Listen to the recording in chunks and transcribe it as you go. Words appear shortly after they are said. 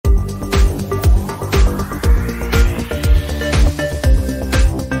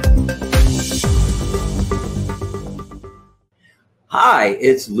Hi,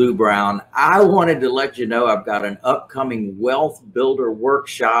 it's Lou Brown. I wanted to let you know I've got an upcoming Wealth Builder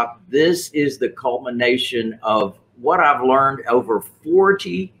workshop. This is the culmination of what I've learned over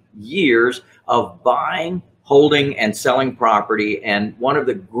 40 years of buying, holding, and selling property. And one of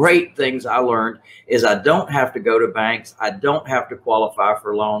the great things I learned is I don't have to go to banks. I don't have to qualify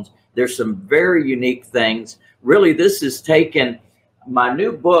for loans. There's some very unique things. Really, this has taken my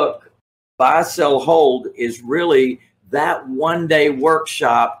new book, Buy, Sell, Hold, is really that one-day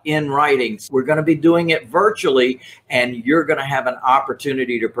workshop in writing. We're going to be doing it virtually, and you're going to have an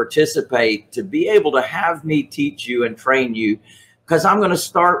opportunity to participate, to be able to have me teach you and train you, because I'm going to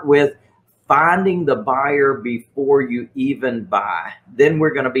start with finding the buyer before you even buy. Then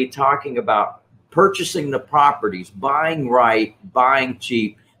we're going to be talking about purchasing the properties, buying right, buying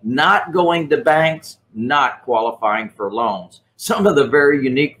cheap, not going to banks, not qualifying for loans. Some of the very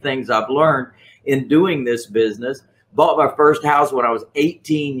unique things I've learned in doing this business. Bought my first house when I was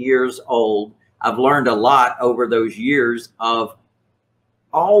 18 years old. I've learned a lot over those years of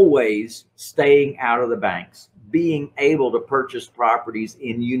always staying out of the banks, being able to purchase properties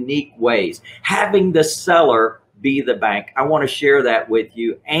in unique ways, having the seller be the bank. I want to share that with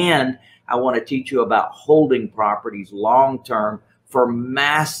you, and I want to teach you about holding properties long-term for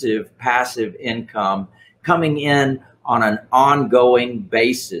massive passive income coming in on an ongoing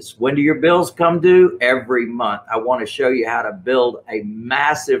basis. When do your bills come due? Every month. I want to show you how to build a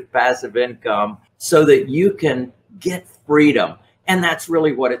massive passive income so that you can get freedom. And that's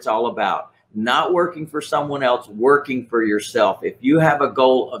really what it's all about. Not working for someone else, working for yourself. If you have a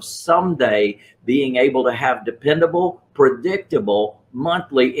goal of someday being able to have dependable, predictable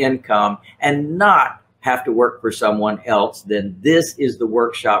monthly income and not have to work for someone else, then this is the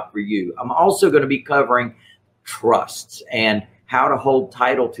workshop for you. I'm also going to be covering trusts and how to hold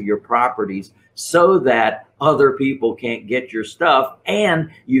title to your properties so that other people can't get your stuff and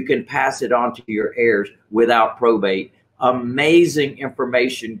you can pass it on to your heirs without probate. Amazing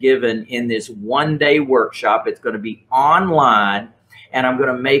information given in this one-day workshop. It's going to be online, and I'm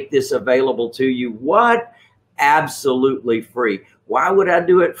going to make this available to you. What? Absolutely free. Why would I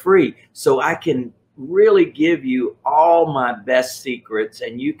do it free? So I can really give you all my best secrets,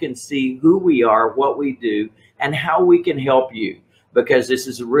 and you can see who we are, what we do, and how we can help you, because this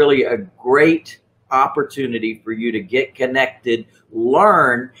is really a great opportunity for you to get connected,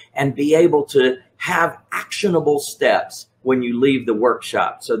 learn, and be able to have actionable steps when you leave the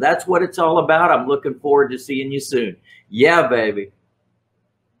workshop. So that's what it's all about. I'm looking forward to seeing you soon. Yeah, baby.